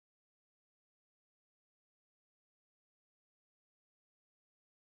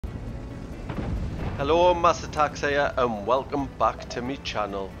Hello, Master Tax here and welcome back to my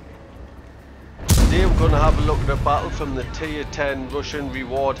channel. Today we're going to have a look at a battle from the tier 10 Russian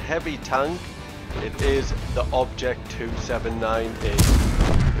reward heavy tank. It is the Object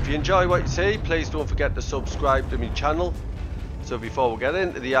 279E. If you enjoy what you see, please don't forget to subscribe to my channel. So before we get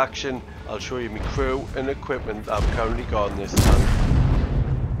into the action, I'll show you my crew and equipment that I've currently got on this tank.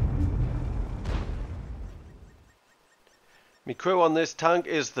 My crew on this tank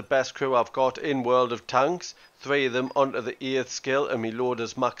is the best crew I've got in World of Tanks. 3 of them onto the 8th skill and my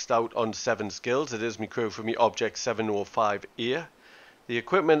loader's maxed out on 7 skills. It is my crew for my Object 705E. The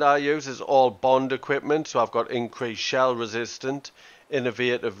equipment I use is all Bond equipment, so I've got increased shell resistant,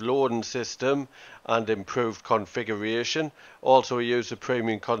 innovative loading system and improved configuration. Also I use a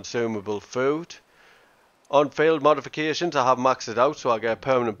premium consumable food. On field modifications I have maxed it out, so I get a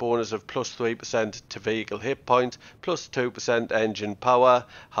permanent bonus of plus 3% to vehicle hit points, plus 2% engine power.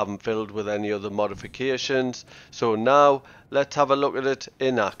 Haven't filled with any other modifications. So now let's have a look at it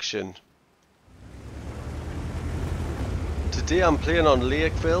in action. Today I'm playing on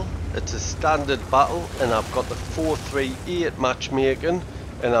Lakeville. It's a standard battle and I've got the 4-3-8 matchmaking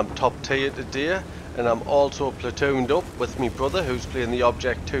and I'm top tier today, and I'm also platooned up with my brother who's playing the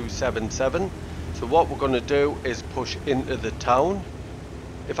Object 277. So what we're going to do is push into the town.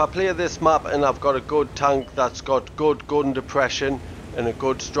 If I play this map and I've got a good tank that's got good gun depression and a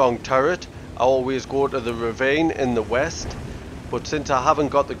good strong turret, I always go to the ravine in the west. But since I haven't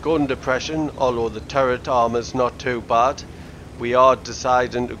got the gun depression, although the turret armor's not too bad, we are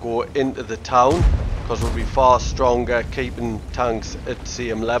deciding to go into the town because we'll be far stronger keeping tanks at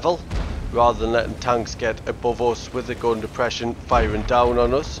same level rather than letting tanks get above us with the gun depression firing down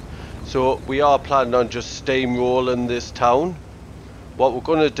on us. So we are planning on just steamrolling this town. What we're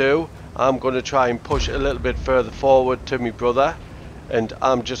going to do, I'm going to try and push a little bit further forward to my brother, and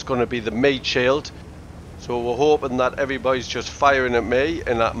I'm just going to be the meat shield. So we're hoping that everybody's just firing at me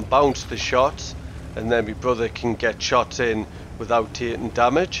and I can bounce the shots, and then my brother can get shots in without taking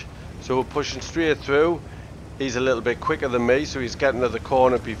damage. So we're pushing straight through. He's a little bit quicker than me, so he's getting to the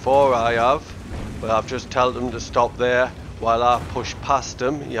corner before I have, but I've just told him to stop there while I push past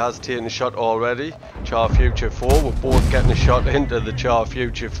him. He has taken a shot already. Char Future 4, we're both getting a shot into the Char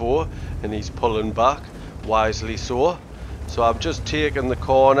Future 4 and he's pulling back, wisely so. So I've just taken the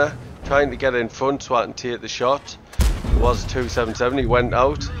corner, trying to get in front so I can take the shot. It was a 277, he went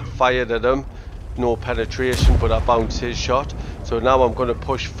out, fired at him, no penetration, but I bounced his shot. So now I'm going to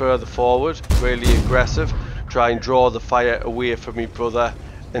push further forward, really aggressive, try and draw the fire away from my brother.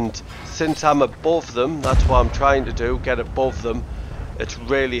 And since I'm above them, that's what I'm trying to do, get above them. It's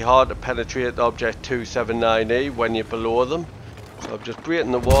really hard to penetrate the Object 279E when you're below them. So I'm just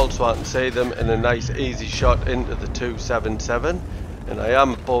breaking the wall so I can see them in a nice easy shot into the 277. And I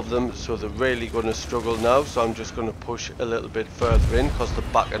am above them, so they're really going to struggle now. So I'm just going to push a little bit further in because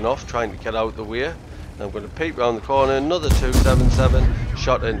they're backing off, trying to get out of the way. And I'm going to peek around the corner, another 277,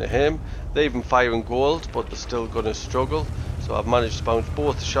 shot into him. They've been firing gold, but they're still going to struggle. So I've managed to bounce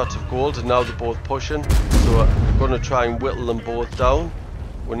both the shots of gold and now they're both pushing. So I'm going to try and whittle them both down.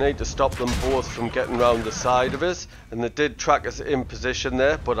 We need to stop them both from getting round the side of us. And they did track us in position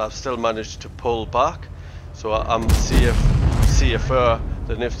there, but I've still managed to pull back. So I'm safer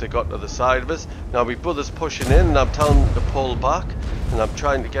than if they got to the side of us. Now my brother's pushing in and I'm telling him to pull back. And I'm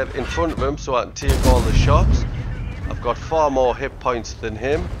trying to get in front of him so I can take all the shots. I've got far more hit points than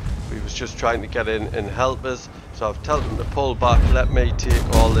him. He was just trying to get in and help us. So I've told him to pull back, let me take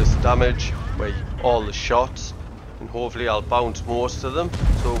all this damage, all the shots, and hopefully I'll bounce most of them.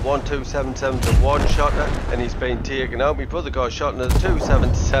 So 1277's a one-shotter and he's been taken out. My brother got a shot into the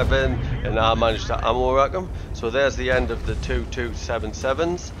 277 and I managed to ammo rack him. So there's the end of the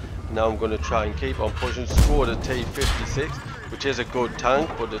 277s. Now I'm going to try and keep on pushing. Scored a T56, which is a good tank,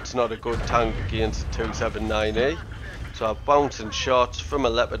 but it's not a good tank against the 279E. So I'm bouncing shots from a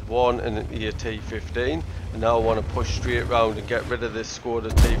Leopard 1 and an T15, and now I want to push straight round and get rid of this Skoda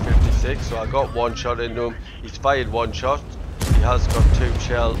T56. So I got one shot into him, he's fired one shot, he has got 2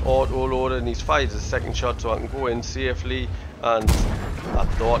 shell auto loader and he's fired his second shot so I can go in safely. And I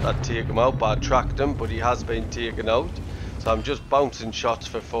thought I'd take him out, but I tracked him, but he has been taken out. So I'm just bouncing shots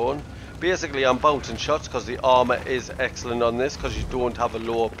for fun. Basically I'm bouncing shots because the armour is excellent on this because you don't have a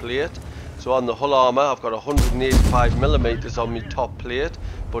lower plate. So on the hull armour I've got 185mm on my top plate,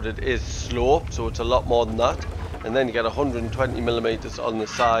 but it is sloped, so it's a lot more than that. And then you get 120mm on the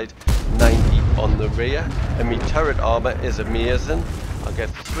side, 90 on the rear. And my turret armour is amazing. I get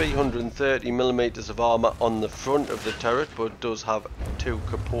 330mm of armour on the front of the turret, but it does have 2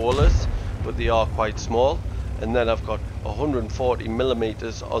 cupolas, but they are quite small. and then I've got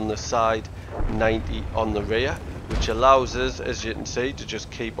 140mm on the side 90 on the rear, which allows us, as you can see, to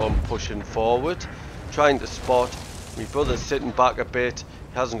just keep on pushing forward, trying to spot. My brother's sitting back a bit.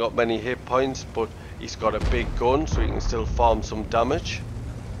 He hasn't got many hit points, but he's got a big gun, so he can still farm some damage.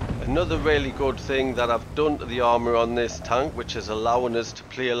 Another really good thing that I've done to the armour on this tank, which is allowing us to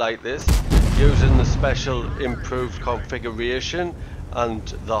play like this, using the special improved configuration and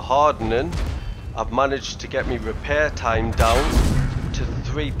the hardening, I've managed to get my repair time down to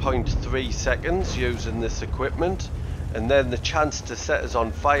 3.3 seconds using this equipment, and then the chance to set us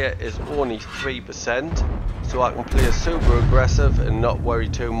on fire is only 3%, so I can play super aggressive and not worry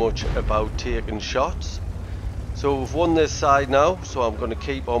too much about taking shots. So we've won this side now, so I'm going to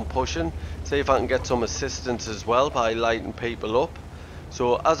keep on pushing, see if I can get some assistance as well by lighting people up.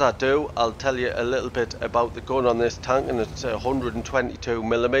 So as I do, I'll tell you a little bit about the gun on this tank, and it's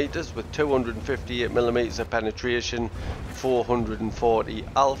 122mm with 258mm of penetration, 440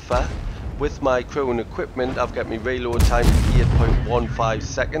 alpha. With my crew and equipment, I've got my reload time to 8.15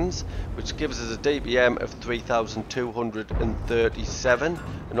 seconds, which gives us a DPM of 3,237.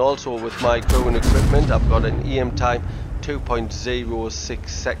 And also with my crew and equipment, I've got an aim time 2.06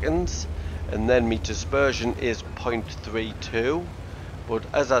 seconds, and then my dispersion is 0.32. But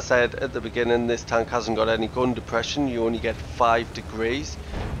as I said at the beginning, this tank hasn't got any gun depression. You only get 5 degrees,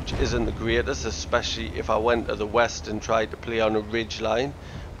 which isn't the greatest, especially if I went to the west and tried to play on a ridge line,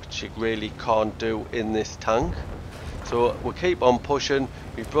 which you really can't do in this tank. So we'll keep on pushing.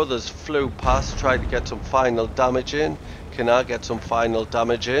 My brothers flew past, tried to get some final damage in. Can I get some final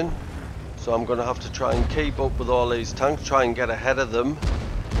damage in? So I'm going to have to try and keep up with all these tanks, try and get ahead of them,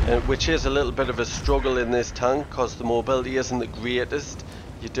 which is a little bit of a struggle in this tank because the mobility isn't the greatest.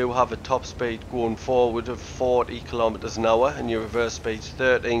 You do have a top speed going forward of 40 kilometers an hour and your reverse speed's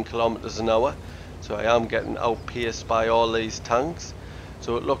 13 kilometers an hour. So I am getting outpaced by all these tanks.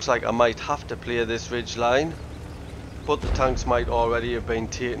 So it looks like I might have to play this ridge line, but the tanks might already have been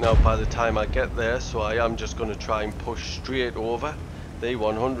taken out by the time I get there, so I am just going to try and push straight over. The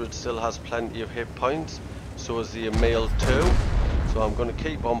 100 still has plenty of hit points, so is the Emil too. So I'm going to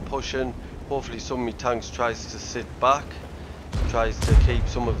keep on pushing. Hopefully some of my tanks tries to sit back, tries to keep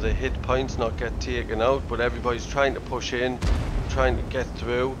some of the hit points, not get taken out, but everybody's trying to push in, trying to get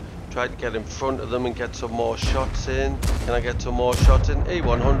through. Try to get in front of them and get some more shots in. Can I get some more shots in?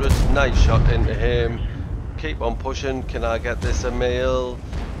 E100, nice shot into him. Keep on pushing. Can I get this Emil?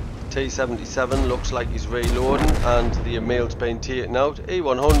 T77 looks like he's reloading and the Emil's been taken out.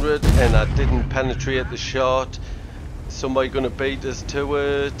 E100, and I didn't penetrate the shot. Is somebody going to beat us to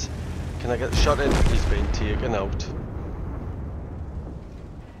it? Can I get the shot in? He's been taken out.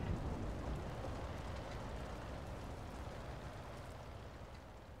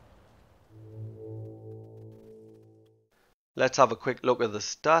 Let's have a quick look at the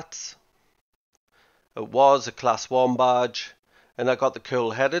stats. It was a class 1 badge, and I got the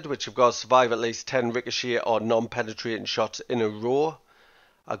cool headed, which have got to survive at least 10 ricochet or non-penetrating shots in a row.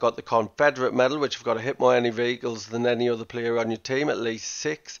 I got the Confederate medal, which have got to hit more enemy vehicles than any other player on your team, at least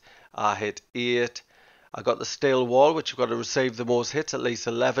 6. I hit 8. I got the steel wall, which have got to receive the most hits, at least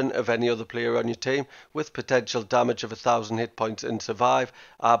 11 of any other player on your team, with potential damage of 1,000 hit points and survive.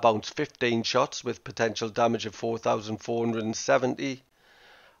 I bounced 15 shots with potential damage of 4,470.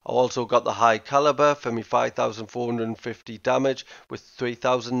 I also got the high caliber for me 5,450 damage with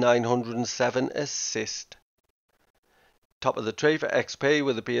 3,907 assist. Top of the tree for XP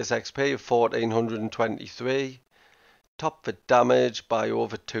with a base XP of 1,423. Top for damage by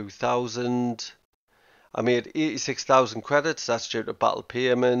over 2,000. I made 86,000 credits, that's due to battle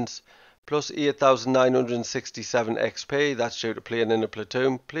payments, plus 8,967 XP, that's due to playing in a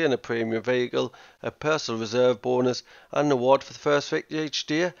platoon, playing a premium vehicle, a personal reserve bonus, and an award for the first victory each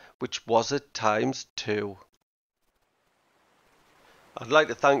day, which was at ×2. I'd like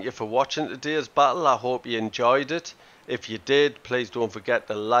to thank you for watching today's battle. I hope you enjoyed it. If you did, please don't forget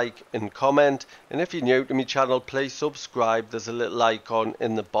to like and comment, and if you're new to my channel, please subscribe. There's a little icon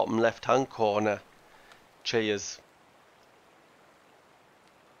in the bottom left hand corner. Cheers.